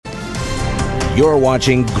You're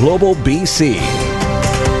watching Global BC.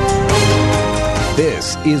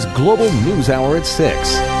 This is Global News Hour at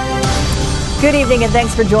 6. Good evening and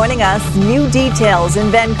thanks for joining us. New details in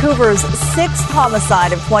Vancouver's 6th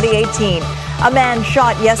homicide of 2018. A man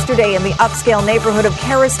shot yesterday in the upscale neighborhood of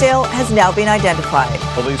Kerrisdale has now been identified.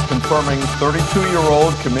 Police confirming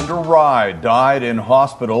 32-year-old Kaminder Rai died in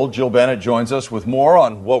hospital. Jill Bennett joins us with more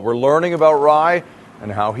on what we're learning about Rai and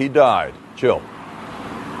how he died. Jill.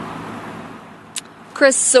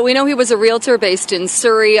 Chris, so we know he was a realtor based in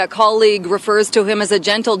Surrey. A colleague refers to him as a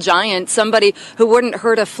gentle giant, somebody who wouldn't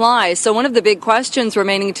hurt a fly. So one of the big questions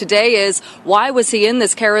remaining today is, why was he in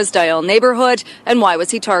this Kerrisdale neighborhood and why was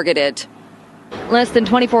he targeted? Less than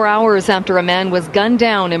 24 hours after a man was gunned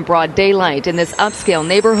down in broad daylight in this upscale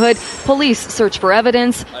neighborhood, police search for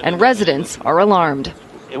evidence and residents are alarmed.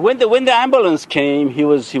 When the ambulance came, he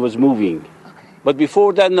was moving. But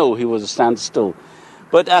before that, no, he was standstill.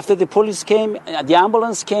 But after the police came, the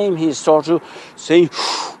ambulance came, he started saying,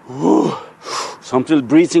 something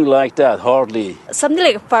breathing like that, hardly. Something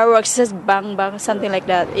like fireworks, just bang, bang, something like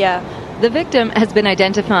that, yeah. The victim has been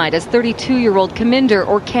identified as 32-year-old Kaminder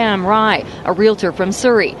or Cam Rai, a realtor from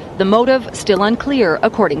Surrey. The motive still unclear,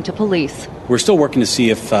 according to police. We're still working to see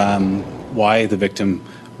if why the victim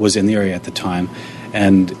was in the area at the time.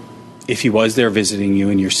 And if he was there visiting you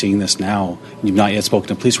and you're seeing this now, and you've not yet spoken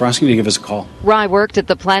to police, we're asking you to give us a call. Rai worked at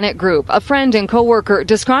the Planet Group. A friend and co-worker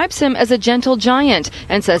describes him as a gentle giant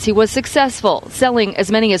and says he was successful, selling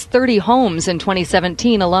as many as 30 homes in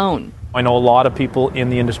 2017 alone. I know a lot of people in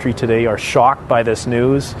the industry today are shocked by this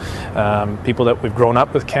news. People that we've grown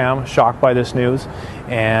up with Cam, shocked by this news.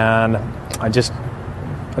 And I'm just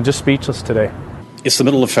speechless today. It's the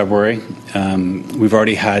middle of February. We've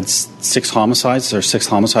already had 6 homicides, our 6th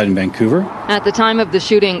homicide in Vancouver. At the time of the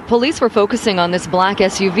shooting, police were focusing on this black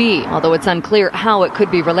SUV, although it's unclear how it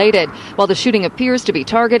could be related. While the shooting appears to be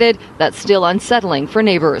targeted, that's still unsettling for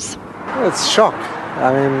neighbours. It's shock.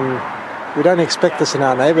 I mean, we don't expect this in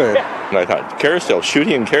our neighbourhood. And I thought, Kerrisdale,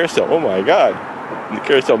 shooting in Kerrisdale, oh my God, in the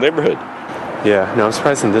Kerrisdale neighbourhood. Yeah, no, I'm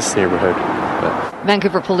surprised in this neighbourhood.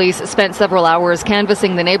 Vancouver police spent several hours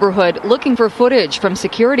canvassing the neighbourhood, looking for footage from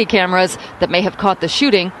security cameras that may have caught the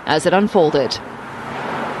shooting as it unfolded.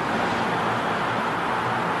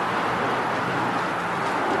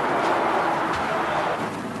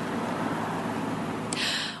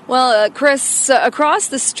 Well, Chris, across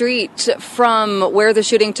the street from where the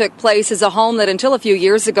shooting took place is a home that until a few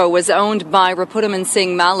years ago was owned by Rapudaman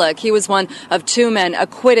Singh Malik. He was one of 2 men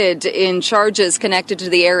acquitted in charges connected to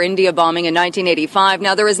the Air India bombing in 1985.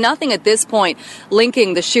 Now, there is nothing at this point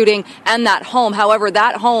linking the shooting and that home. However,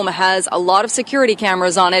 that home has a lot of security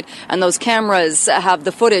cameras on it, and those cameras have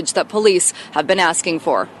the footage that police have been asking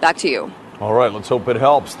for. Back to you. All right, let's hope it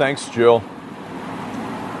helps. Thanks, Jill.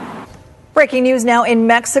 Breaking news now in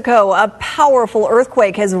Mexico. A powerful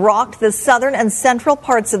earthquake has rocked the southern and central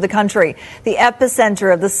parts of the country. The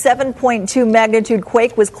epicenter of the 7.2 magnitude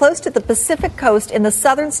quake was close to the Pacific coast in the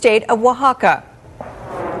southern state of Oaxaca.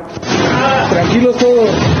 Tranquilos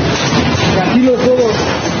todos. Tranquilos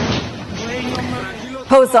todos.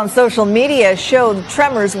 Posts on social media showed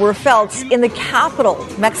tremors were felt in the capital,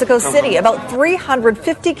 Mexico City, about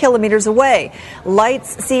 350 kilometers away.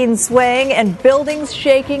 Lights seen swaying and buildings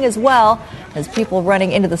shaking as well as people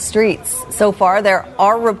running into the streets. So far, there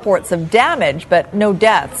are reports of damage, but no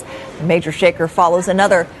deaths. The major shaker follows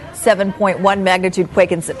another 7.1 magnitude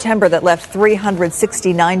quake in September that left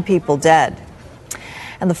 369 people dead.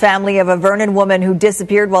 And the family of a Vernon woman who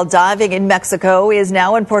disappeared while diving in Mexico is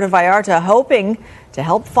now in Puerto Vallarta, hoping to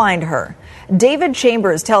help find her. David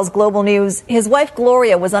Chambers tells Global News his wife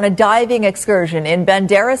Gloria was on a diving excursion in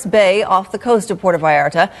Banderas Bay off the coast of Puerto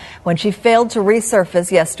Vallarta when she failed to resurface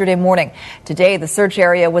yesterday morning. Today, the search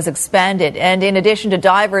area was expanded, and in addition to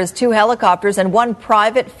divers, 2 helicopters and 1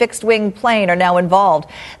 private fixed-wing plane are now involved.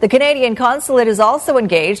 The Canadian consulate is also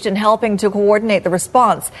engaged in helping to coordinate the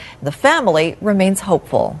response. The family remains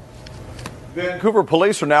hopeful. Vancouver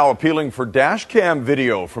police are now appealing for dash cam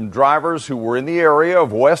video from drivers who were in the area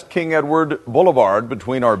of West King Edward Boulevard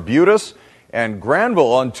between Arbutus and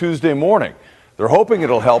Granville on Tuesday morning. They're hoping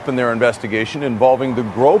it'll help in their investigation involving the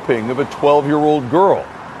groping of a 12-year-old girl.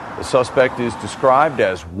 The suspect is described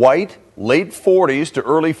as white, late 40s to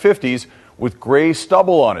early 50s, with gray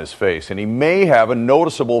stubble on his face, and he may have a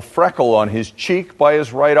noticeable freckle on his cheek by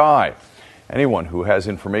his right eye. Anyone who has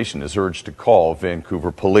information is urged to call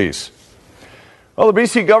Vancouver police. Well, the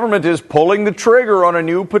BC government is pulling the trigger on a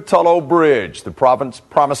new Pattullo Bridge. The province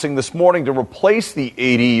promising this morning to replace the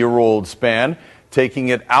 80-year-old span, taking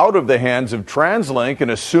it out of the hands of TransLink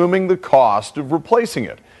and assuming the cost of replacing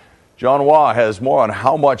it. John Waugh has more on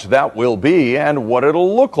how much that will be and what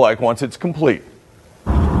it'll look like once it's complete.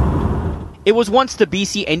 It was once the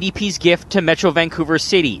BC NDP's gift to Metro Vancouver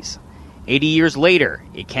cities. 80 years later,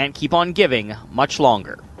 it can't keep on giving much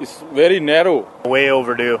longer. It's very narrow. Way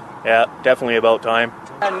overdue. Yeah, definitely about time.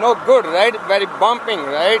 And not good, right? Very bumping,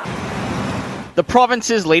 right? The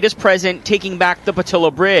province's latest present taking back the Pattullo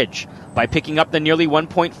Bridge by picking up the nearly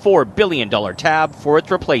 $1.4 billion tab for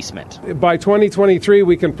its replacement. By 2023,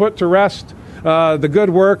 we can put to rest the good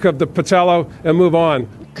work of the Pattullo and move on.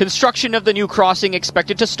 Construction of the new crossing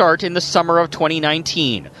expected to start in the summer of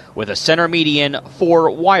 2019, with a center median,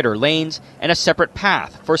 4 wider lanes, and a separate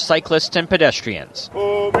path for cyclists and pedestrians.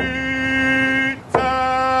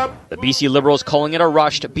 The BC Liberals calling it a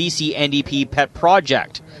rushed BC NDP pet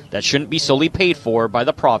project that shouldn't be solely paid for by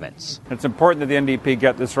the province. It's important that the NDP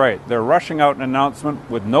get this right. They're rushing out an announcement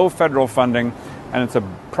with no federal funding, and it's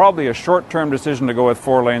probably a short-term decision to go with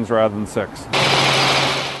 4 lanes rather than 6.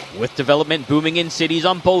 With development booming in cities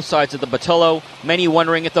on both sides of the Pattullo, many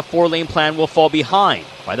wondering if the 4-lane plan will fall behind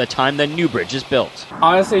by the time the new bridge is built.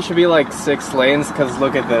 Honestly, it should be like 6 lanes, because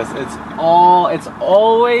look at this. It's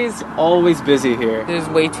always busy here. There's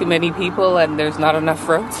way too many people and there's not enough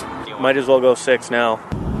roads. Might as well go 6 now.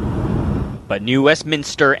 But New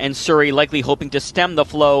Westminster and Surrey likely hoping to stem the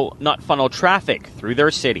flow, not funnel traffic through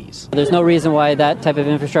their cities. There's no reason why that type of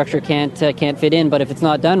infrastructure can't fit in, but if it's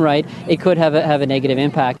not done right, it could have a negative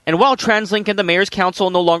impact. And while TransLink and the Mayor's Council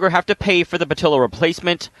no longer have to pay for the Pattullo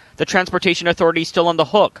replacement, the Transportation Authority is still on the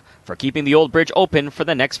hook for keeping the old bridge open for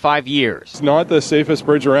the next 5 years. It's not the safest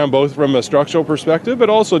bridge around, both from a structural perspective, but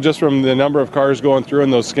also just from the number of cars going through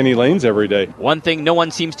in those skinny lanes every day. One thing no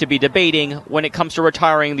one seems to be debating when it comes to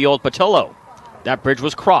retiring the old Pattullo: that bridge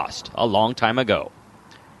was crossed a long time ago.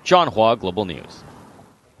 John Hua, Global News.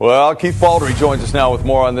 Well, Keith Baldry joins us now with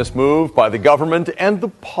more on this move by the government and the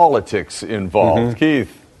politics involved.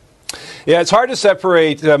 Keith. Yeah, it's hard to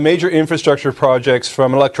separate major infrastructure projects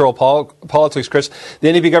from electoral politics, Chris. The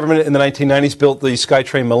NDP government in the 1990s built the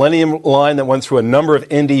SkyTrain Millennium Line that went through a number of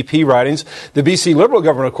NDP ridings. The BC Liberal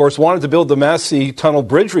government, of course, wanted to build the Massey Tunnel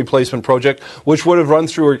Bridge Replacement Project, which would have run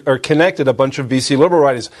through or connected a bunch of BC Liberal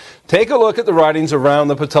ridings. Take a look at the ridings around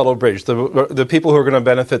the Pattullo Bridge, the people who are going to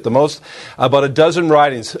benefit the most. About a dozen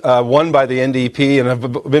ridings won by the NDP and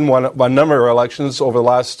have been won by a number of elections over the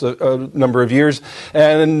last number of years.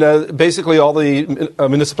 And basically all the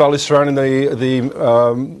municipalities surrounding the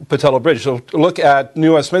Pattullo Bridge. So look at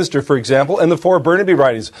New Westminster, for example, and the 4 Burnaby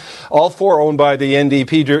ridings. All 4 owned by the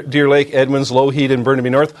NDP, Deer Lake, Edmonds, Lougheed, and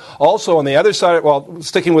Burnaby North. Also on the other side, well,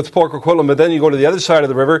 sticking with Port Coquitlam, but then you go to the other side of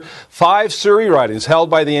the river, 5 Surrey ridings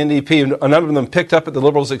held by the NDP, and a number of them picked up at the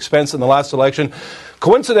Liberals' expense in the last election.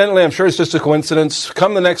 Coincidentally, I'm sure it's just a coincidence,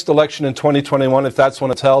 come the next election in 2021, if that's when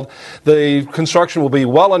it's held, the construction will be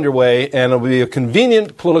well underway, and it will be a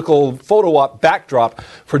convenient political photo op backdrop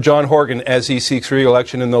for John Horgan as he seeks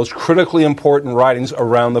re-election in those critically important ridings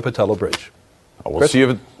around the Pattullo Bridge. We'll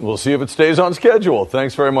see if it stays on schedule.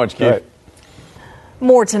 Thanks very much, Keith. Right.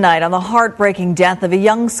 More tonight on the heartbreaking death of a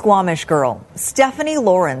young Squamish girl. Stephanie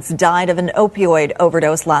Lawrence died of an opioid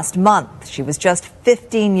overdose last month. She was just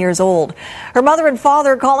 15 years old. Her mother and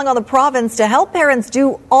father calling on the province to help parents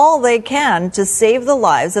do all they can to save the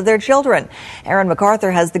lives of their children. Aaron MacArthur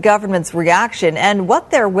has the government's reaction and what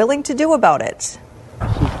they're willing to do about it.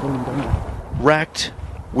 Racked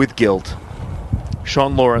with guilt,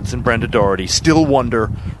 Sean Lawrence and Brenda Doherty still wonder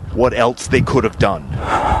what else they could have done.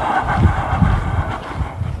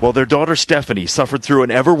 While their daughter Stephanie suffered through an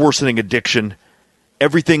ever-worsening addiction,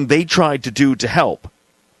 everything they tried to do to help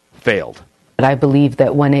failed. I believe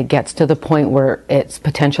that when it gets to the point where it's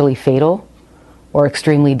potentially fatal or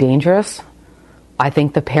extremely dangerous, I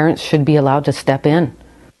think the parents should be allowed to step in.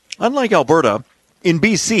 Unlike Alberta, in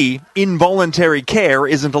BC, involuntary care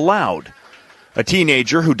isn't allowed. A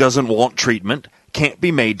teenager who doesn't want treatment can't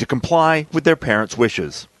be made to comply with their parents'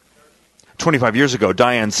 wishes. 25 years ago,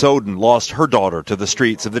 Diane Soden lost her daughter to the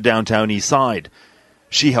streets of the downtown east side.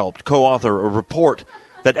 She helped co-author a report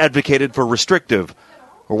that advocated for restrictive,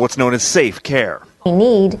 or what's known as safe care. We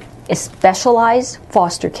need a specialized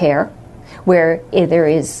foster care where there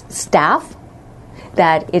is staff,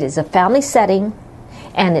 that it is a family setting,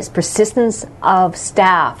 and it's persistence of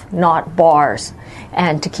staff, not bars,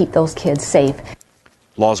 and to keep those kids safe.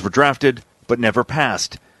 Laws were drafted, but never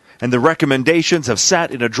passed. And the recommendations have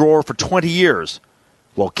sat in a drawer for 20 years,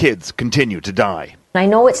 while kids continue to die. I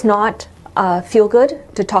know it's not feel good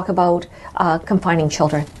to talk about confining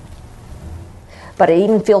children, but it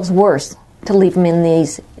even feels worse to leave them in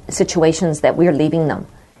these situations that we're leaving them.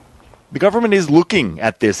 The government is looking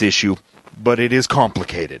at this issue, but it is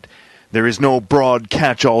complicated. There is no broad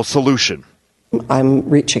catch-all solution. I'm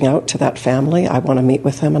reaching out to that family. I want to meet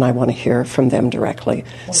with them and I want to hear from them directly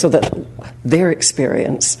so that their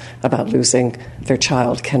experience about losing their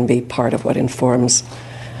child can be part of what informs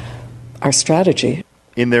our strategy.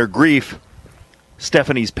 In their grief,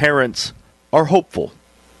 Stephanie's parents are hopeful.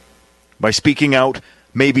 By speaking out,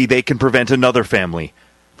 maybe they can prevent another family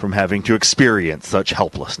from having to experience such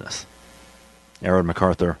helplessness. Aaron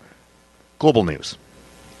MacArthur, Global News.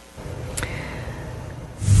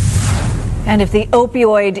 And if the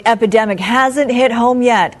opioid epidemic hasn't hit home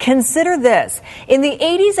yet, consider this. In the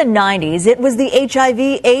 80s and 90s, it was the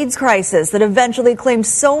HIV/AIDS crisis that eventually claimed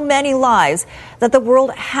so many lives that the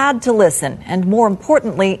world had to listen and, more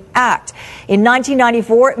importantly, act. In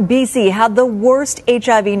 1994, BC had the worst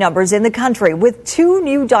HIV numbers in the country, with 2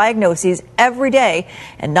 new diagnoses every day.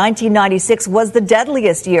 And 1996 was the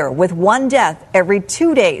deadliest year, with 1 death every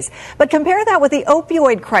 2 days. But compare that with the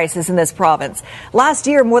opioid crisis in this province. Last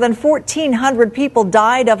year, more than 1,400 people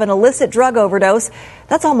died of an illicit drug overdose.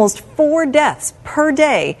 That's almost 4 deaths per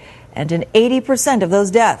day. And in 80% of those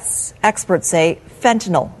deaths, experts say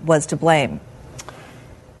fentanyl was to blame.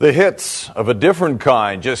 The hits of a different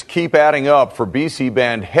kind just keep adding up for BC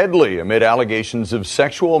band Hedley amid allegations of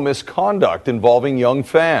sexual misconduct involving young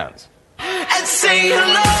fans. And say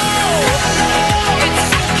hello.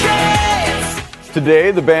 Today,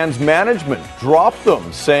 the band's management dropped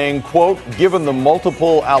them, saying, quote, given the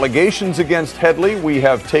multiple allegations against Hedley, we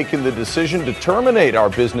have taken the decision to terminate our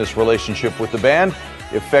business relationship with the band,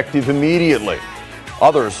 effective immediately.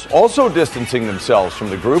 Others also distancing themselves from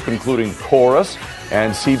the group, including Chorus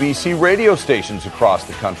and CBC radio stations across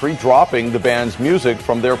the country, dropping the band's music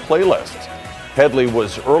from their playlists. Hedley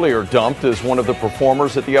was earlier dumped as one of the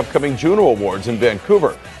performers at the upcoming Juno Awards in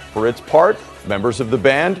Vancouver. For its part, members of the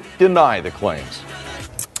band deny the claims.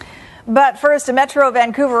 But first, a Metro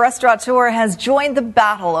Vancouver restaurateur has joined the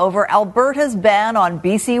battle over Alberta's ban on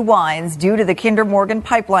BC wines due to the Kinder Morgan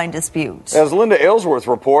pipeline dispute. As Linda Aylesworth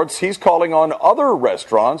reports, he's calling on other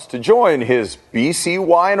restaurants to join his BC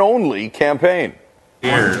wine only campaign.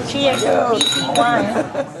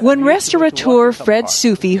 When restaurateur Fred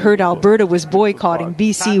Soufi heard Alberta was boycotting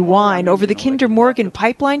BC wine over the Kinder Morgan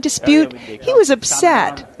pipeline dispute, he was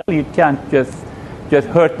upset. You can't just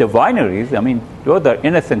hurt the wineries. I mean, those are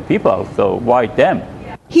innocent people, so why them?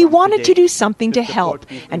 He wanted to do something to help,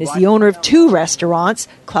 and as the owner of 2 restaurants,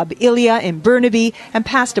 Club Ilia in Burnaby and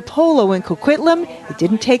Pasta Polo in Coquitlam, it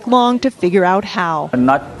didn't take long to figure out how. We're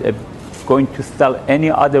not going to sell any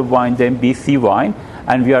other wine than BC wine,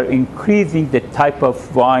 and we are increasing the type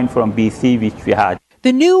of wine from BC which we had.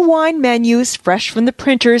 The new wine menus, fresh from the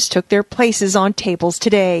printers, took their places on tables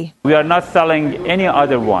today. We are not selling any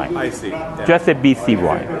other wine, just a BC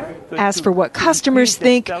wine. As for what customers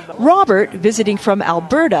think, Robert, visiting from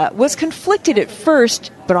Alberta, was conflicted at first,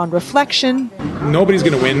 but on reflection... Nobody's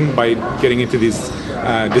going to win by getting into these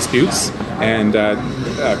disputes, and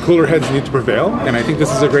cooler heads need to prevail, and I think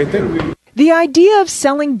this is a great thing. The idea of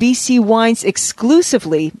selling BC wines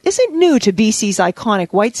exclusively isn't new to BC's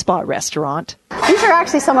iconic White Spot restaurant. These are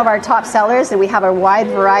actually some of our top sellers, and we have a wide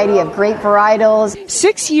variety of grape varietals.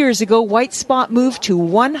 6 years ago, White Spot moved to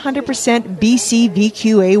 100% BC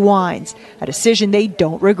VQA wines, a decision they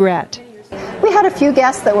don't regret. We had a few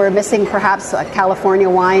guests that were missing perhaps a California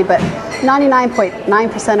wine, but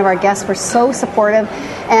 99.9% of our guests were so supportive,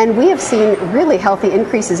 and we have seen really healthy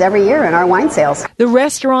increases every year in our wine sales. The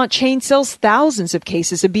restaurant chain sells thousands of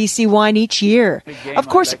cases of BC wine each year. Of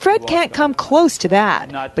course, Fred can't come close to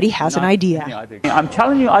that, but he has an idea. I'm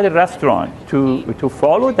challenging other restaurants to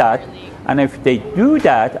follow that, and if they do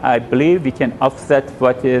that, I believe we can offset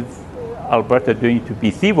what is Alberta doing to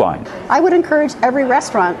BC wine. I would encourage every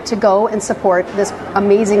restaurant to go and support this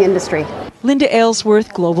amazing industry. Linda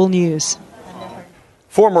Aylesworth, Global News.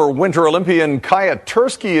 Former Winter Olympian Kaya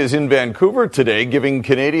Tursky is in Vancouver today, giving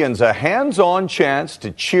Canadians a hands-on chance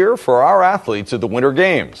to cheer for our athletes at the Winter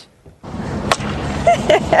Games.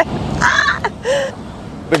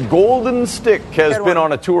 The Golden Stick has been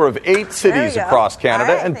on a tour of 8 cities across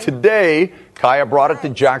Canada, and today Kaya brought it to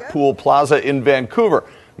Jack Pool Plaza in Vancouver.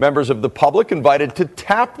 Members of the public invited to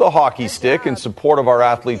tap the hockey stick in support of our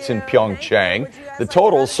athletes in Pyeongchang. The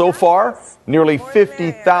total so far, nearly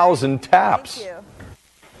 50,000 taps.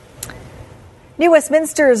 New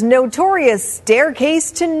Westminster's notorious staircase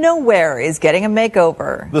to nowhere is getting a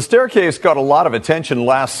makeover. The staircase got a lot of attention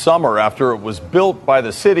last summer after it was built by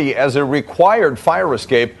the city as a required fire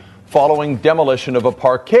escape following demolition of a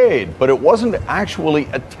parkade, but it wasn't actually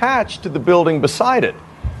attached to the building beside it.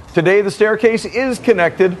 Today, the staircase is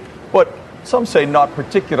connected, but some say not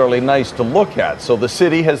particularly nice to look at, so the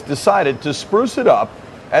city has decided to spruce it up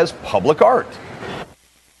as public art.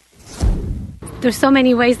 There's so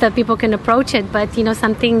many ways that people can approach it, but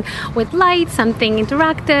something with light, something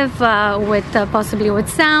interactive, possibly with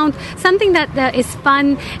sound, something that is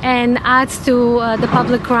fun and adds to the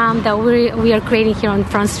public realm that we are creating here on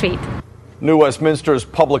Front Street. New Westminster's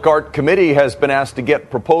Public Art Committee has been asked to get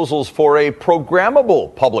proposals for a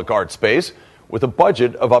programmable public art space with a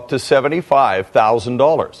budget of up to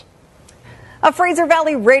 $75,000. A Fraser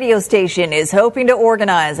Valley radio station is hoping to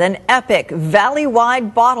organize an epic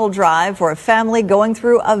valley-wide bottle drive for a family going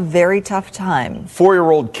through a very tough time.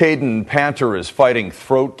 4-year-old Caden Panter is fighting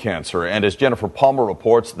throat cancer, and as Jennifer Palmer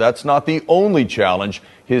reports, that's not the only challenge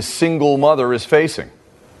his single mother is facing.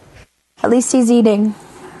 At least he's eating.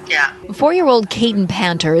 Yeah. 4-year-old Caden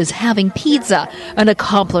Panter is having pizza, an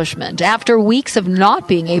accomplishment after weeks of not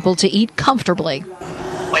being able to eat comfortably.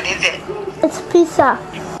 What is it? It's pizza.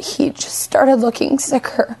 He just started looking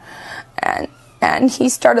sicker, and he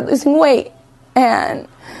started losing weight, and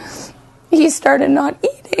he started not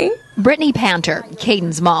eating. Brittany Panter,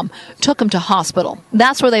 Caden's mom, took him to hospital.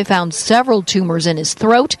 That's where they found several tumors in his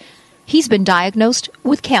throat. He's been diagnosed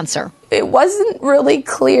with cancer. It wasn't really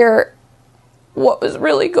clear what was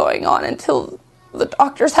really going on until the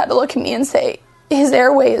doctors had to look at me and say, his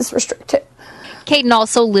airway is restricted. Caden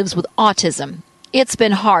also lives with autism. It's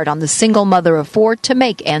been hard on the single mother of 4 to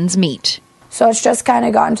make ends meet. So it's just kind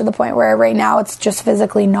of gotten to the point where right now it's just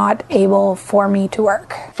physically not able for me to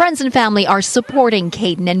work. Friends and family are supporting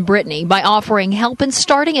Caden and Brittany by offering help and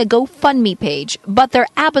starting a GoFundMe page, but their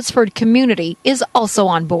Abbotsford community is also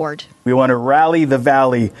on board. We want to rally the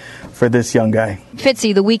valley for this young guy.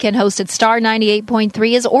 Fitzy, the weekend host at Star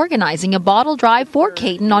 98.3, is organizing a bottle drive for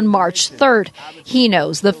Caden on March 3rd. He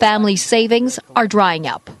knows the family's savings are drying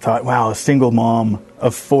up. Thought, wow, a single mom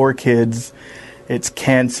of 4 kids. It's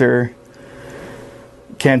cancer.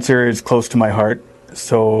 Cancer is close to my heart,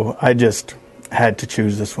 so I just had to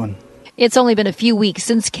choose this one. It's only been a few weeks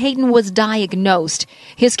since Caden was diagnosed.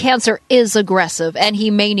 His cancer is aggressive, and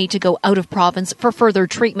he may need to go out of province for further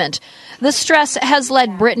treatment. The stress has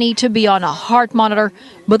led Brittany to be on a heart monitor,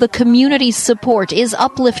 but the community's support is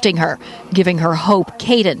uplifting her, giving her hope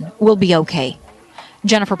Caden will be okay.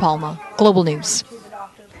 Jennifer Palma, Global News.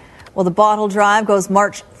 Well, the bottle drive goes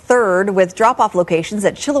March 3rd with drop-off locations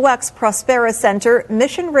at Chilliwack's Prospera Center,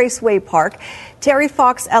 Mission Raceway Park, Terry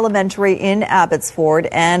Fox Elementary in Abbotsford,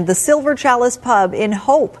 and the Silver Chalice Pub in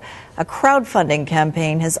Hope. A crowdfunding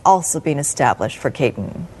campaign has also been established for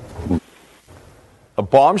Caden. A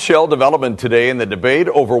bombshell development today in the debate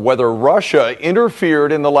over whether Russia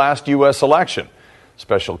interfered in the last U.S. election.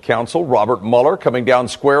 Special counsel Robert Mueller coming down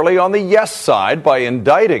squarely on the yes side by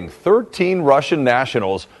indicting 13 Russian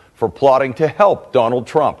nationals for plotting to help Donald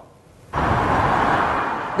Trump.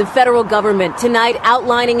 The federal government tonight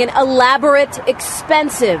outlining an elaborate,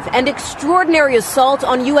 expensive, and extraordinary assault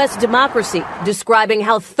on U.S. democracy, describing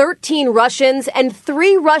how 13 Russians and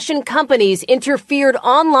 3 Russian companies interfered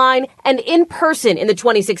online and in person in the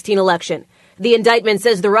 2016 election. The indictment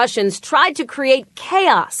says the Russians tried to create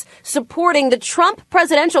chaos, supporting the Trump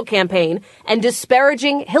presidential campaign and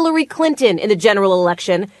disparaging Hillary Clinton in the general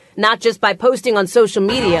election, not just by posting on social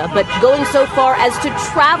media, but going so far as to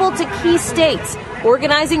travel to key states,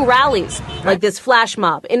 organizing rallies like this flash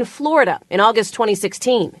mob in Florida in August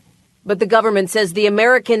 2016. But the government says the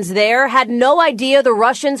Americans there had no idea the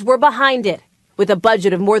Russians were behind it. With a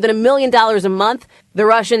budget of more than $1 million a month, the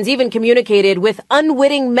Russians even communicated with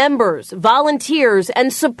unwitting members, volunteers,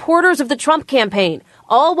 and supporters of the Trump campaign,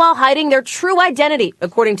 all while hiding their true identity,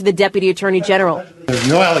 according to the Deputy Attorney General. There's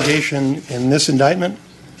no allegation in this indictment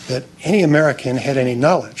that any American had any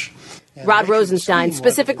knowledge. Rod Rosenstein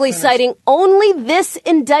specifically citing only this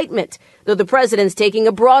indictment, though the president's taking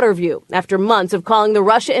a broader view after months of calling the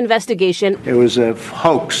Russia investigation It was a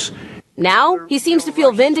hoax. Now he seems to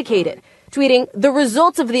feel vindicated, tweeting, "The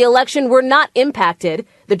results of the election were not impacted.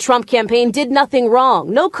 The Trump campaign did nothing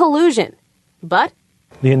wrong. No collusion." But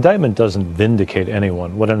the indictment doesn't vindicate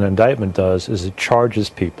anyone. What an indictment does is it charges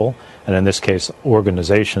people, and in this case,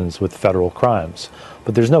 organizations, with federal crimes.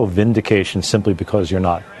 But there's no vindication simply because you're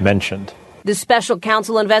not mentioned. the special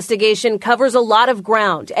counsel investigation covers a lot of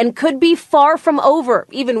ground and could be far from over,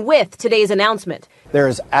 even with today's announcement. There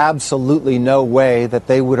is absolutely no way that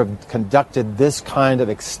they would have conducted this kind of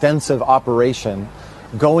extensive operation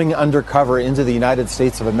going undercover into the United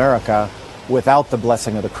States of America without the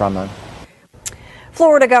blessing of the Kremlin.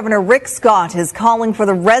 Florida Governor Rick Scott is calling for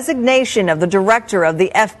the resignation of the director of the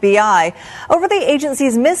FBI over the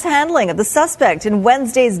agency's mishandling of the suspect in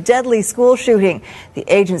Wednesday's deadly school shooting. The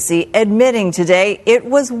agency admitting today it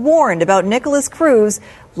was warned about Nicholas Cruz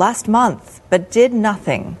last month, but did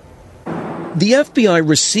nothing. The FBI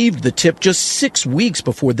received the tip just 6 weeks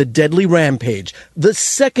before the deadly rampage, the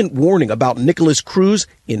second warning about Nikolas Cruz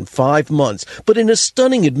in 5 months. But in a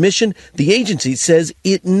stunning admission, the agency says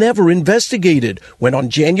it never investigated when on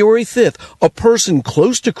January 5th, a person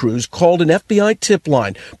close to Cruz called an FBI tip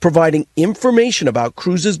line, providing information about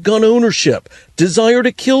Cruz's gun ownership, desire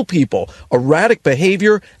to kill people, erratic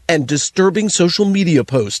behavior, and disturbing social media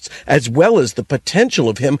posts, as well as the potential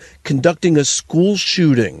of him conducting a school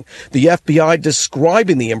shooting. The FBI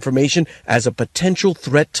describing the information as a potential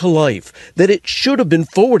threat to life, that it should have been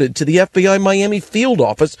forwarded to the FBI Miami field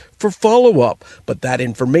office for follow-up, but that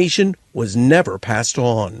information was never passed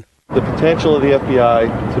on. The potential of the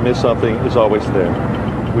FBI to miss something is always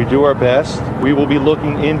there. We do our best. We will be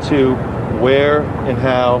looking into where and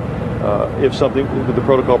how if the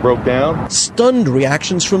protocol broke down. Stunned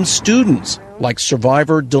reactions from students, like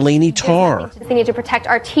survivor Delaney Tarr. We need to protect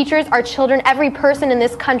our teachers, our children. Every person in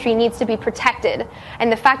this country needs to be protected.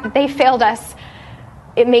 And the fact that they failed us,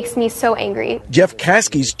 it makes me so angry. Jeff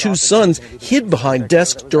Caskey's 2 sons hid behind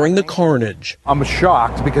desks during the carnage. I'm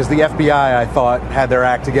shocked because the FBI, I thought, had their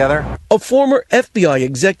act together. A former FBI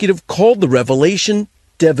executive called the revelation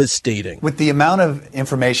devastating. With the amount of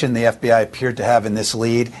information the FBI appeared to have in this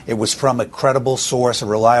lead, it was from a credible source, a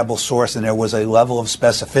reliable source, and there was a level of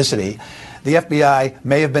specificity. The FBI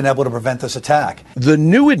may have been able to prevent this attack. The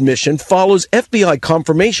new admission follows FBI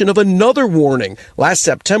confirmation of another warning. Last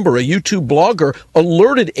September, a YouTube blogger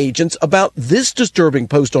alerted agents about this disturbing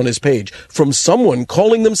post on his page from someone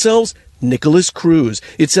calling themselves Nikolas Cruz.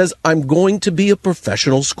 It says, "I'm going to be a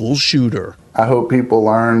professional school shooter." I hope people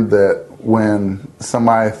learn that when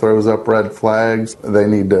somebody throws up red flags, they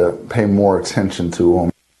need to pay more attention to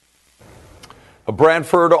them. A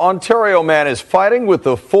Brantford, Ontario man is fighting with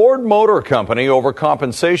the Ford Motor Company over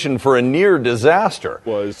compensation for a near disaster.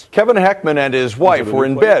 Kevin Heckman and his wife were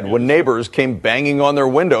in bed when neighbors came banging on their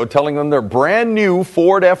window, telling them their brand new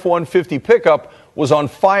Ford F-150 pickup was on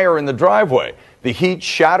fire in the driveway. The heat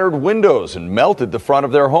shattered windows and melted the front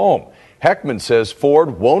of their home. Heckman says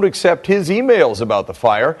Ford won't accept his emails about the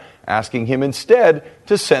fire, asking him instead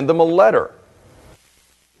to send them a letter.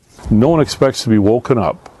 No one expects to be woken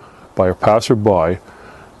up by a passerby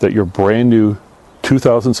that your brand new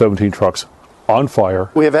 2017 truck's on fire.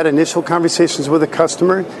 We have had initial conversations with the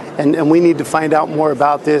customer, and we need to find out more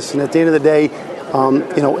about this. And at the end of the day,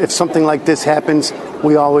 if something like this happens,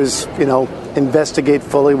 we always, investigate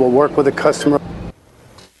fully. We'll work with the customer.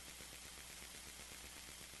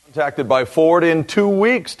 Contacted by Ford in 2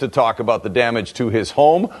 weeks to talk about the damage to his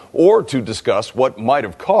home or to discuss what might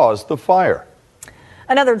have caused the fire.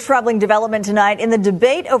 Another troubling development tonight in the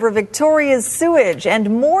debate over Victoria's sewage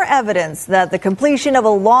and more evidence that the completion of a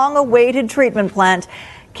long-awaited treatment plant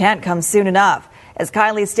can't come soon enough. As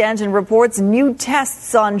Kylie Stanton reports, new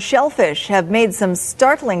tests on shellfish have made some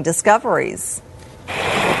startling discoveries.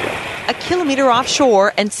 A kilometer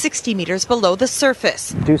offshore and 60 meters below the surface.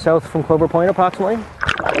 Due south from Clover Point, approximately.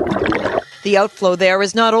 The outflow there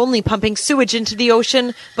is not only pumping sewage into the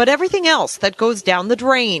ocean, but everything else that goes down the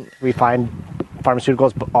drain. We find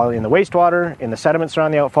pharmaceuticals all in the wastewater, in the sediments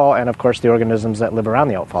around the outfall, and of course the organisms that live around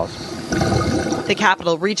the outfalls. The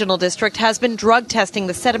Capital Regional District has been drug testing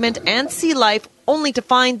the sediment and sea life, only to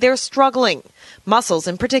find they're struggling. Mussels,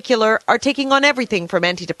 in particular, are taking on everything from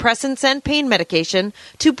antidepressants and pain medication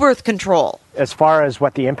to birth control. As far as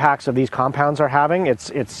what the impacts of these compounds are having,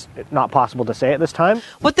 it's not possible to say at this time.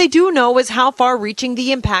 What they do know is how far-reaching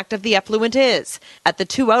the impact of the effluent is. At the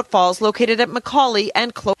 2 outfalls located at Macaulay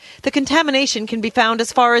and Clover, the contamination can be found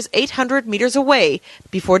as far as 800 meters away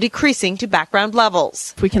before decreasing to background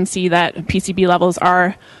levels. We can see that PCB levels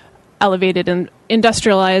are elevated in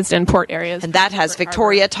industrialized and port areas. And that has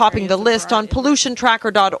Victoria topping the list on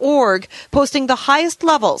pollutiontracker.org, posting the highest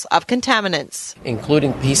levels of contaminants.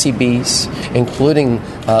 Including PCBs, including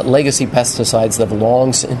legacy pesticides that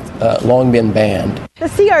have long been banned. The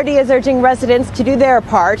CRD is urging residents to do their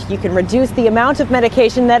part. You can reduce the amount of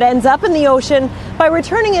medication that ends up in the ocean by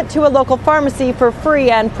returning it to a local pharmacy for free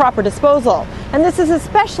and proper disposal. And this is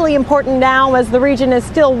especially important now as the region is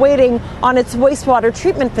still waiting on its wastewater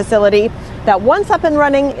treatment facility that, once up and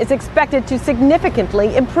running, is expected to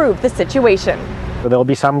significantly improve the situation. So there will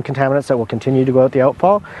be some contaminants that will continue to go out the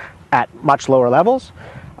outfall at much lower levels,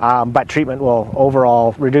 but treatment will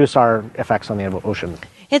overall reduce our effects on the ocean.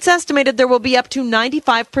 It's estimated there will be up to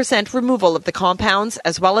 95% removal of the compounds,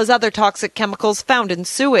 as well as other toxic chemicals found in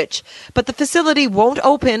sewage. But the facility won't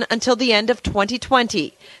open until the end of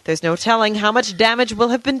 2020. There's no telling how much damage will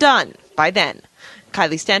have been done by then.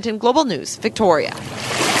 Kylie Stanton, Global News, Victoria.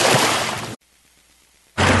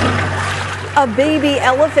 A baby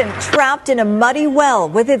elephant trapped in a muddy well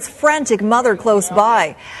with its frantic mother close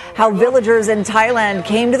by. How villagers in Thailand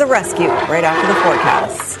came to the rescue right after the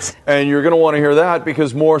forecast. And you're going to want to hear that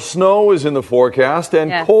because more snow is in the forecast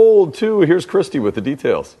and cold too. Here's Christy with the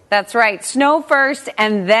details. That's right. Snow first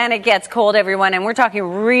and then it gets cold, everyone. And we're talking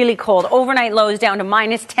really cold. Overnight lows down to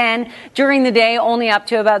 -10. During the day, only up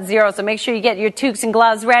to about 0. So make sure you get your toques and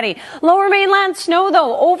gloves ready. Lower mainland snow,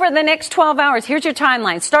 though, over the next 12 hours. Here's your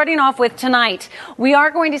timeline. Starting off with tonight, we are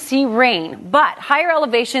going to see rain, but higher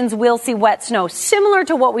elevations will see wet snow, similar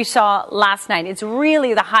to what we saw last night. It's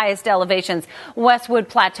really the highest elevations. Westwood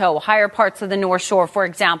Plateau, higher parts of the North Shore, for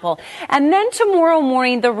example. And then tomorrow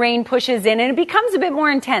morning, the rain pushes in and it becomes a bit more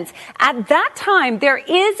intense. At that time, there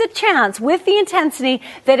is a chance with the intensity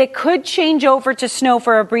that it could change over to snow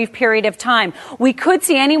for a brief period of time. We could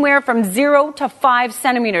see anywhere from 0 to 5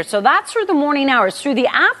 centimeters. So that's through the morning hours. Through the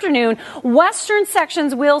afternoon, western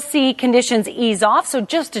sections will see conditions ease off. So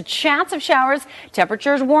just a chance of showers.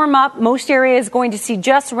 Temperatures warm up. Most areas going to see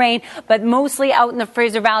just rain, but mostly out in the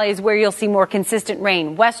Fraser Valley is where you'll see more consistent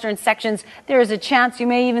rain. Western sections, there is a chance you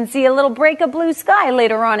may even see a little break of blue sky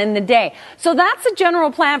later on in the day. So that's the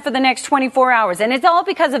general plan for the next 24 hours. And it's all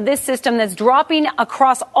because of this system that's dropping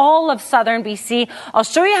across all of southern BC. I'll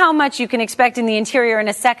show you how much you can expect in the interior in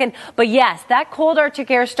a second. But yes, that cold Arctic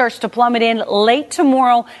air starts to plummet in late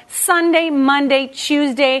tomorrow, Sunday, Monday,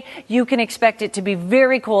 Tuesday. You can expect it to be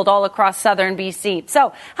very cold all across southern BC.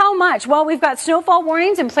 So how much? Well, we've got snowfall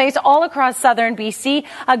warnings in place all across southern BC.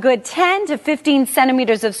 A good 10 to 15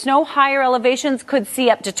 centimeters of snow. Higher elevations could see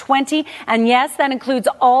up to 20. And yes, that includes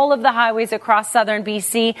all of the highways across southern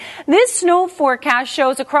BC. This snow forecast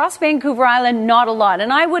shows across Vancouver Island not a lot,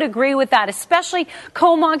 and I would agree with that, especially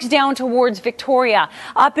Comox down towards Victoria.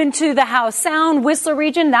 Up into the Howe Sound, Whistler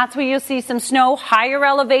region, that's where you'll see some snow. Higher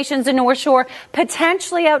elevations in North Shore,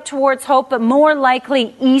 potentially out towards Hope, but more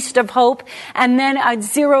likely east of Hope. And then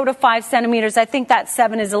 0 to 5 centimeters. I think that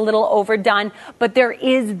 7 is a little overdone, but there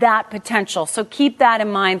is that potential. So keep that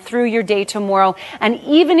in mind through your day tomorrow and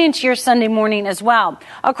even into your Sunday morning as well.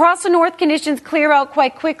 Across the north, conditions clear out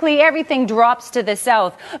quite quickly. Everything drops to the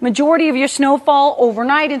south. Majority of your snowfall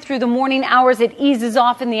overnight and through the morning hours. It eases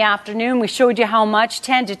off in the afternoon. We showed you how much,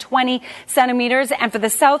 10 to 20 centimeters. And for the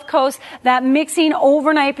south coast, that mixing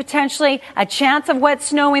overnight potentially, a chance of wet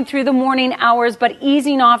snowing through the morning hours, but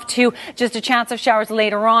easing off to just a chance of showers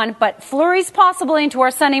later on. But flurries possible into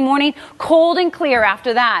our Sunday morning. Cold and clear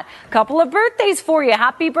after that. Couple of birthdays for you.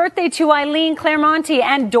 Happy birthday to Eileen Claremonti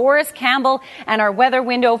and Doris Campbell. And our weather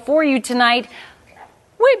window for you tonight.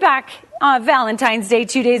 Way back on Valentine's Day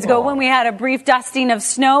 2 days ago when we had a brief dusting of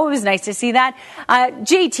snow. It was nice to see that.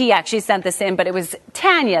 JT actually sent this in, but it was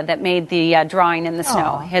Tanya that made the drawing in the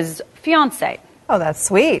snow, his fiancée. Oh, that's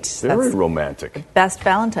sweet. Very romantic. Best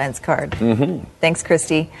Valentine's card. Mm-hmm. Thanks,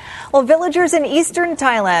 Christy. Well, villagers in eastern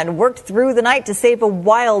Thailand worked through the night to save a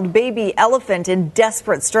wild baby elephant in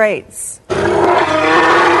desperate straits.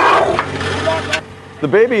 The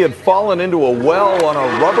baby had fallen into a well on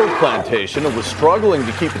a rubber plantation and was struggling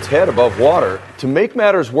to keep its head above water. To make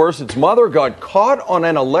matters worse, its mother got caught on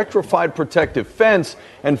an electrified protective fence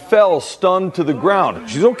and fell stunned to the ground.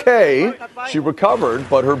 She's okay. She recovered,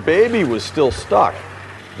 but her baby was still stuck.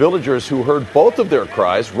 Villagers who heard both of their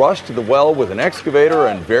cries rushed to the well with an excavator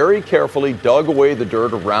and very carefully dug away the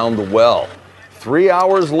dirt around the well. 3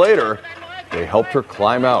 hours later, they helped her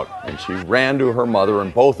climb out, and she ran to her mother,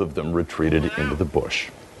 and both of them retreated into the bush.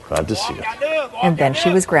 Glad to see it. And then she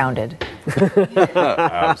was grounded.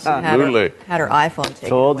 Absolutely. Had her iPhone taken.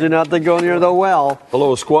 Told you not to go near the well.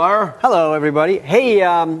 Hello, Squire. Hello, everybody. Hey,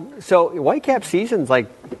 so Whitecap season's like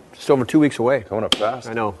just over 2 weeks away. Coming up fast.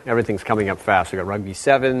 I know. Everything's coming up fast. We got Rugby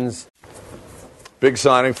Sevens. Big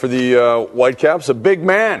signing for the Whitecaps. A big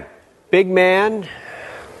man. Big man.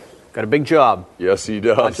 Got a big job. Yes, he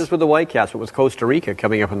does. Not just with the Whitecaps, but with Costa Rica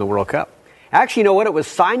coming up in the World Cup. Actually, you know what? It was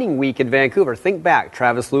signing week in Vancouver. Think back.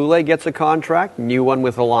 Travis Lulay gets a contract, new one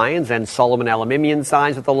with the Lions, and Solomon Alamimian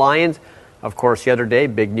signs with the Lions. Of course, the other day,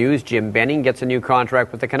 big news, Jim Benning gets a new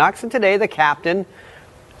contract with the Canucks. And today, the captain,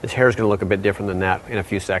 his hair's going to look a bit different than that in a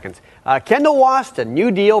few seconds. Kendall Waston,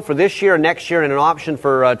 new deal for this year and next year and an option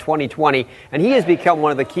for 2020. And he has become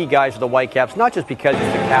one of the key guys of the Whitecaps, not just because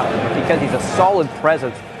he's the captain, but because he's a solid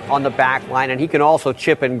presence on the back line, and he can also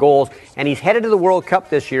chip in goals. And he's headed to the World Cup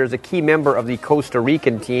this year as a key member of the Costa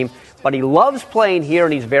Rican team. But he loves playing here,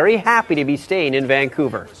 and he's very happy to be staying in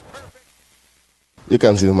Vancouver. You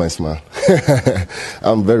can see my smile.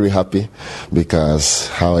 I'm very happy because,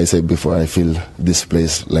 how I said before, I feel this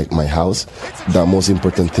place like my house. The most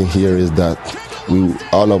important thing here is that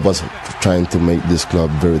all of us trying to make this club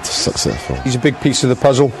very successful. He's a big piece of the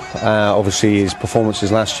puzzle. Obviously, his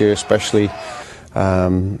performances last year especially,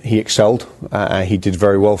 he excelled. He did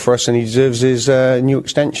very well for us, and he deserves his new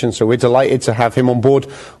extension. So we're delighted to have him on board.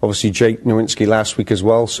 Obviously, Jake Nowinski last week as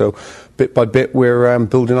well. So bit by bit, we're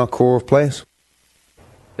building our core of players.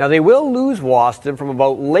 Now, they will lose Waston from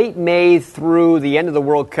about late May through the end of the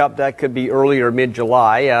World Cup. That could be early or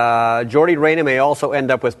mid-July. Jordy Reyna may also end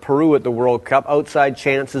up with Peru at the World Cup. Outside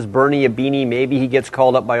chances, Bernie Abini, maybe he gets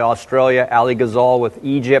called up by Australia. Ali Ghazal with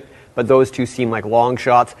Egypt, but those two seem like long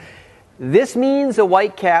shots. This means the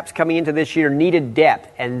Whitecaps coming into this year needed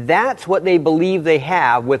depth, and that's what they believe they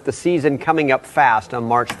have with the season coming up fast on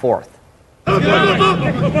March 4th.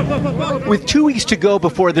 With 2 weeks to go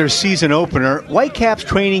before their season opener, Whitecaps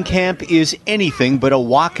training camp is anything but a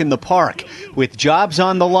walk in the park. With jobs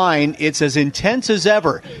on the line, it's as intense as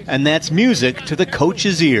ever, and that's music to the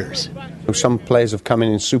coach's ears. Some players have come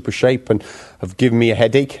in super shape and have given me a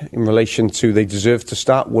headache in relation to they deserve to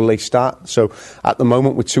start. Will they start? So at the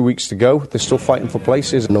moment, with 2 weeks to go, they're still fighting for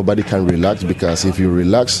places. Nobody can relax, because if you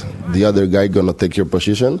relax, the other guy gonna take your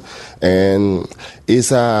position, and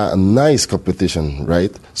it's a nice competition,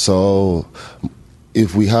 right? So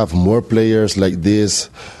if we have more players like this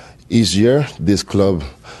each year, this club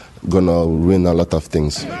gonna win a lot of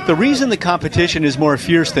things. The reason the competition is more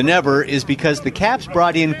fierce than ever is because the Caps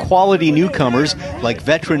brought in quality newcomers like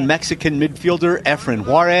veteran Mexican midfielder Efren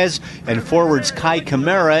Juarez and forwards Kai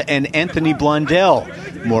Kamara and Anthony Blondell.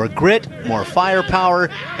 More grit, more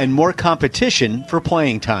firepower, and more competition for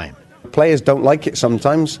playing time. Players don't like it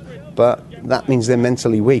sometimes, but that means they're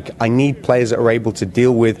mentally weak. I need players that are able to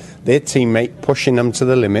deal with their teammate pushing them to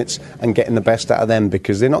the limits and getting the best out of them,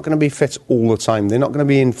 because they're not going to be fit all the time. They're not going to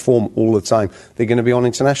be in form all the time. They're going to be on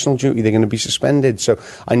international duty. They're going to be suspended. So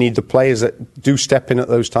I need the players that do step in at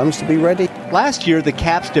those times to be ready. Last year, the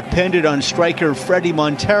Caps depended on striker Freddie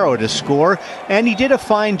Montero to score, and he did a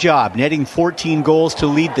fine job, netting 14 goals to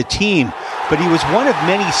lead the team. But he was one of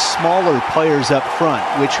many smaller players up front,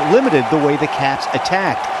 which limited the way the Caps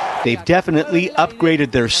attacked. They've definitely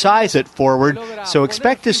upgraded their size at forward, so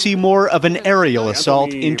expect to see more of an aerial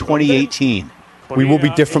assault in 2018. We will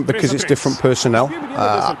be different because it's different personnel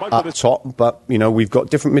at the top, but, you know, we've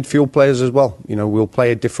got different midfield players as well. You know, we'll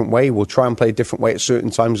play a different way. We'll try and play a different way at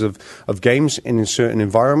certain times of games and in certain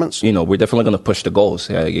environments. You know, we're definitely going to push the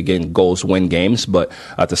goals. Again, goals win games, but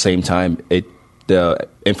at the same time, the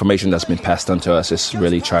information that's been passed on to us is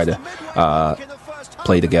really try to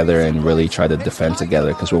play together and really try to defend together,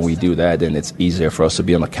 because when we do that, then it's easier for us to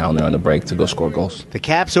be on the counter on the break to go score goals. The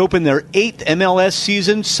Caps open their 8th MLS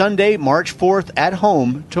season Sunday, March 4th at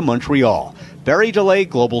home to Montreal. Barry DeLay,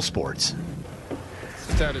 Global Sports.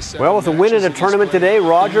 Well, with a win in a tournament today,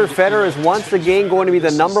 Roger Federer is once again going to be the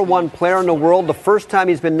 #1 player in the world. The first time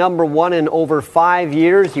he's been #1 in over 5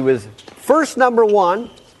 years. He was first #1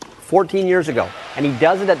 14 years ago, and he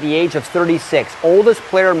does it at the age of 36. Oldest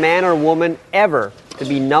player, man or woman, ever to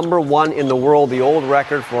be #1 in the world. The old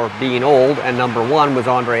record for being old and #1 was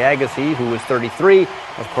Andre Agassi, who was 33.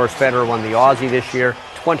 Of course, Federer won the Aussie this year,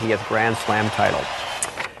 20th Grand Slam title.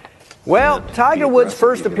 Well, Tiger Woods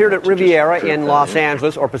first appeared at Riviera in Los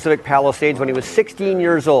Angeles or Pacific Palisades when he was 16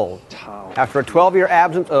 years old. After a 12-year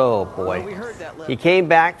absence, oh boy, he came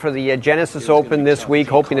back for the Genesis Open this week,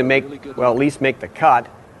 hoping to at least make the cut.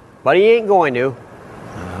 But he ain't going to.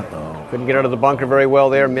 Couldn't get out of the bunker very well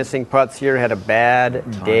there. Missing putts here. Had a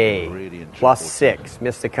bad day. +6.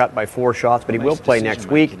 Missed the cut by 4 shots, but he will play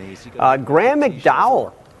next week. Graham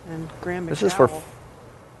McDowell. This is for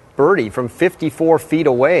birdie from 54 feet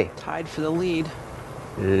away. Tied for the lead.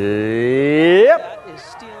 Yep.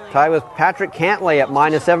 Tied with Patrick Cantlay at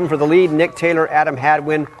 -7 for the lead. Nick Taylor, Adam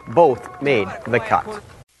Hadwin, both made the cut.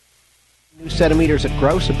 New centimeters at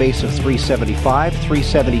Grouse, a base of 375,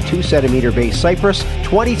 372 centimeter base Cypress,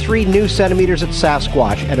 23 new centimeters at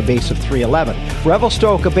Sasquatch at a base of 311.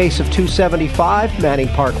 Revelstoke, a base of 275, Manning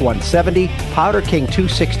Park 170, Powder King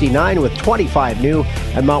 269 with 25 new,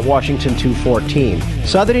 and Mount Washington 214.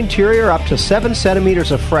 Southern Interior up to 7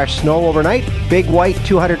 centimeters of fresh snow overnight. Big White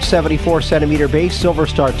 274 centimeter base, Silver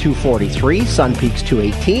Star 243, Sun Peaks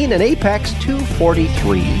 218, and Apex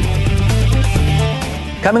 243.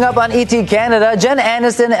 Coming up on ET Canada, Jen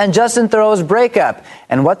Aniston and Justin Theroux's breakup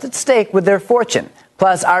and what's at stake with their fortune.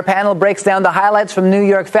 Plus, our panel breaks down the highlights from New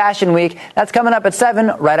York Fashion Week. That's coming up at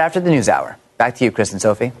 7, right after the news hour. Back to you, Chris and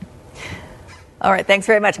Sophie. All right, thanks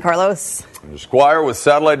very much, Carlos. Squire with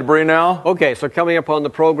satellite debris now. Okay, so coming up on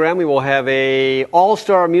the program, we will have a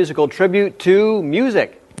all-star musical tribute to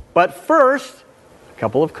music. But first, a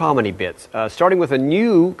couple of comedy bits, starting with a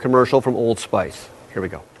new commercial from Old Spice. Here we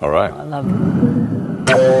go. All right. I love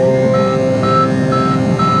it.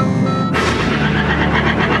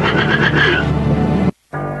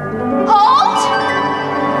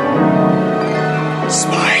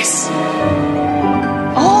 Spice.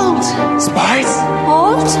 Old. Spice.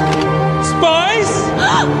 Old. Spice.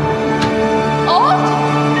 Old.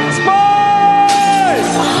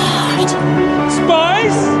 Spice. Old.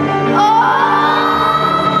 Spice.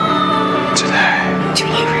 Old. Today.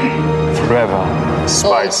 Forever.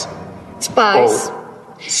 Spice. Spice.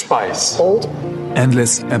 Old. Spice. Old.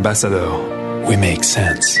 Endless Ambassador. We make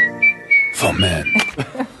sense for men.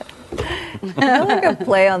 I like a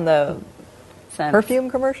play on the perfume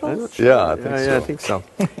commercials. Yeah, I think so.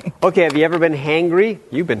 Okay, have you ever been hangry?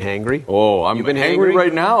 You've been hangry. Oh, I'm been hangry hangry?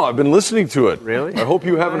 right now. I've been listening to it. Really? I hope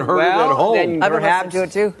you haven't heard Well, it at home. then I've been perhaps, listening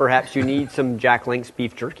to it too. Perhaps you need some Jack Link's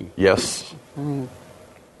beef jerky. Yes.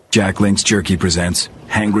 Jack Link's Jerky presents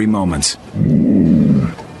Hangry Moments.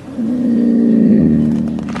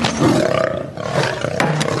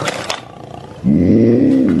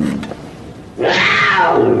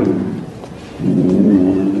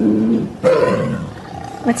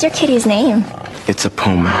 What's your kitty's name? It's a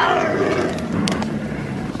puma.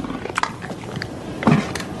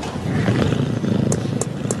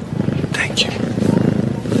 Thank you.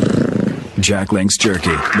 Jack Link's Jerky,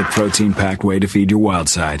 the protein-packed way to feed your wild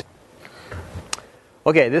side.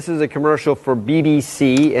 Okay, this is a commercial for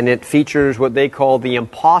BBC, and it features what they call the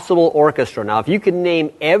Impossible Orchestra. Now, if you can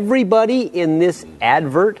name everybody in this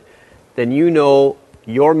advert, then you know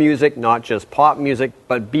your music, not just pop music,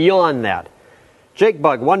 but beyond that. Jake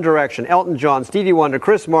Bugg, One Direction, Elton John, Stevie Wonder,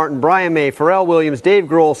 Chris Martin, Brian May, Pharrell Williams, Dave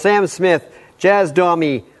Grohl, Sam Smith, Jazz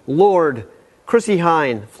Domi, Lorde, Chrissy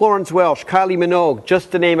Hine, Florence Welch, Kylie Minogue,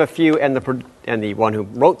 just to name a few, and the one who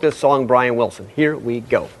wrote this song, Brian Wilson. Here we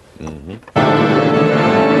go.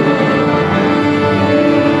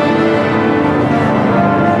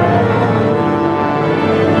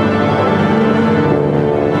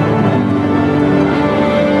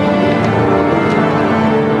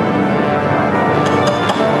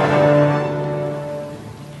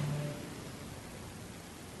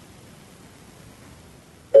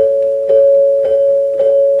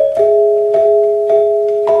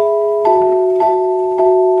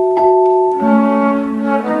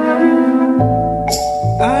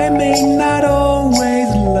 I may not always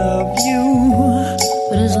love you,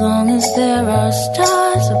 but as long as there are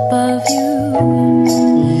stars above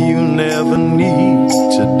you, you never need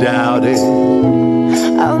to doubt it.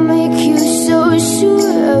 I'll make you so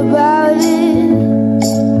sure about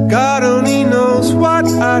it. God only knows what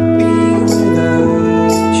I'd be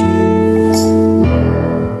without you.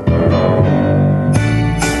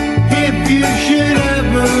 If you should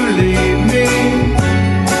ever leave me,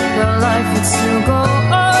 your life would still go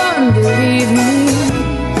on, believe me.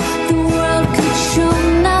 The world could show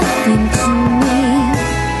nothing to me.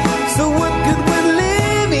 so what good would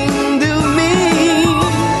living do me?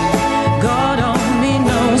 God only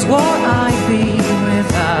knows what I'd be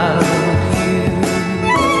without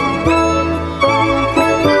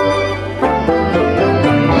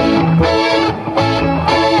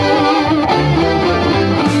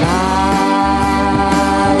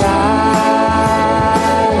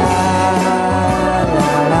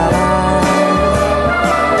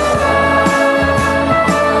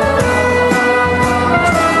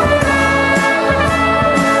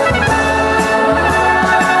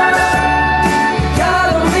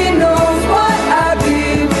God only knows what I'd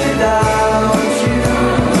be without you.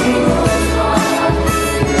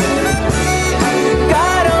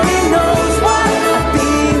 God only knows what I'd be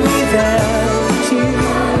without you.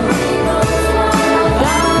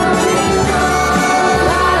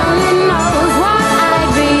 God only knows what I'd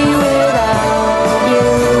be without you.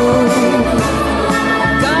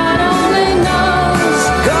 God only knows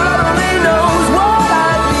God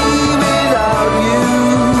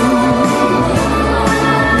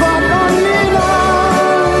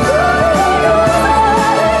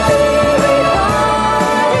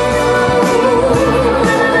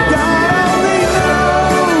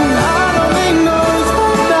only knows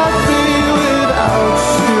what I'd be without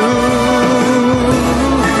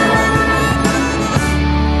you.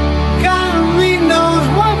 God only knows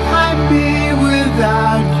what I'd be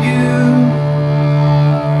without you.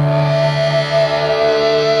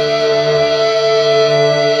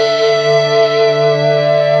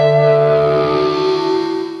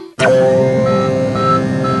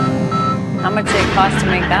 How much did it cost to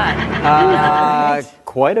make that?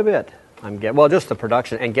 Quite a bit. Well, just the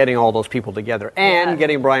production and getting all those people together and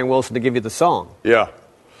getting Brian Wilson to give you the song. Yeah.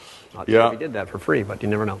 Not sure if he did that for free, but you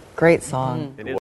never know. Great song. It is.